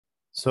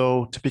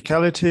So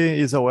typicality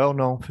is a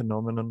well-known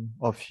phenomenon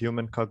of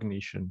human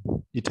cognition.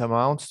 It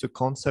amounts to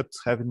concepts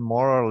having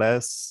more or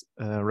less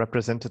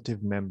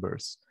representative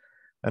members,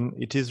 and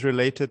it is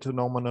related to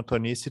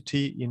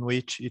non-monotonicity, in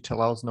which it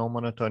allows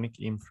non-monotonic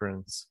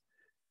inference.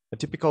 A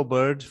typical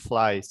bird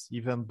flies,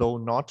 even though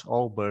not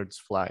all birds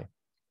fly.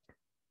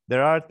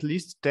 There are at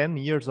least 10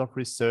 years of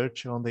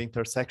research on the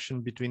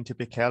intersection between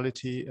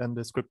typicality and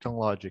description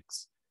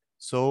logics.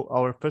 So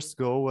our first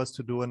goal was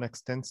to do an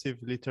extensive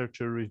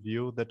literature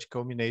review that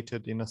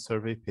culminated in a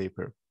survey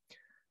paper.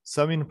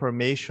 Some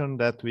information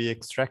that we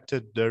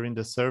extracted during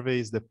the survey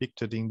is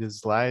depicted in this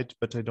slide,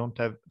 but I don't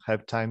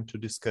have time to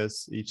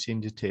discuss each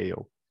in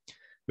detail.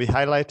 We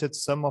highlighted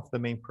some of the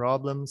main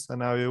problems,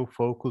 and I will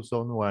focus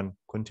on one,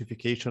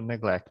 quantification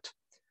neglect.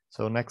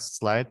 So next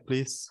slide,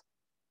 please.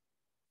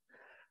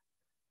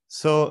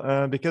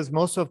 So because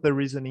most of the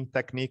reasoning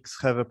techniques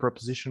have a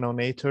propositional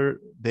nature,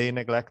 they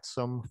neglect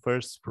some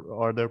first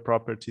order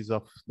properties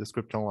of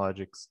description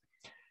logics.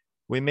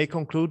 We may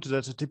conclude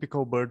that a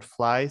typical bird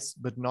flies,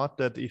 but not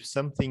that if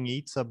something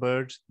eats a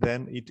bird,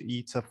 then it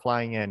eats a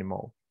flying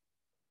animal.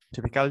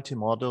 Typicality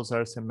models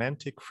are a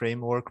semantic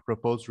framework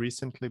proposed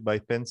recently by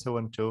Pencil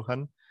and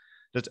Chauhan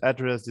that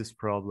address this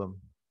problem.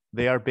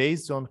 They are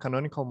based on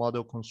canonical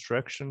model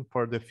construction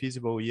for the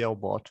feasible EL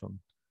bottom.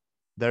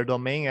 Their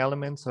domain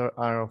elements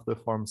are of the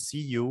form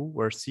CU,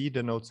 where C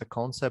denotes a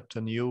concept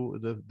and U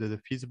the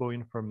feasible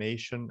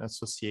information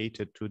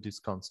associated to this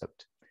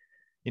concept.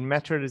 In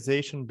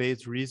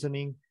materialization-based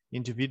reasoning,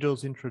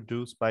 individuals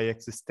introduced by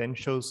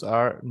existentials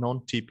are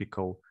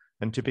non-typical,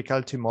 and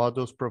typicality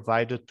models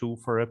provide a tool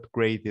for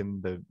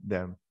upgrading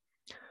them.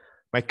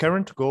 My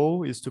current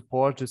goal is to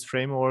port this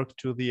framework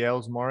to the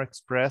ELs more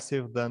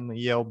expressive than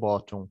EL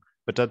bottom,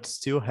 but that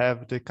still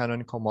have the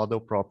canonical model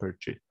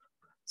property,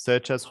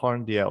 such as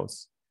horned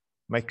ELs.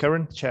 My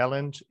current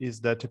challenge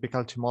is that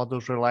typicality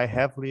models rely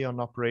heavily on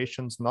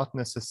operations not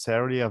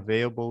necessarily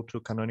available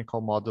to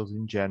canonical models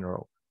in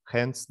general.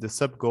 Hence, the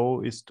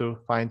sub-goal is to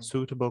find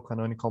suitable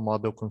canonical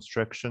model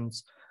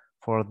constructions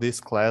for this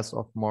class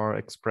of more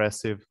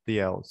expressive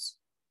DLs.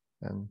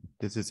 And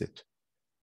this is it.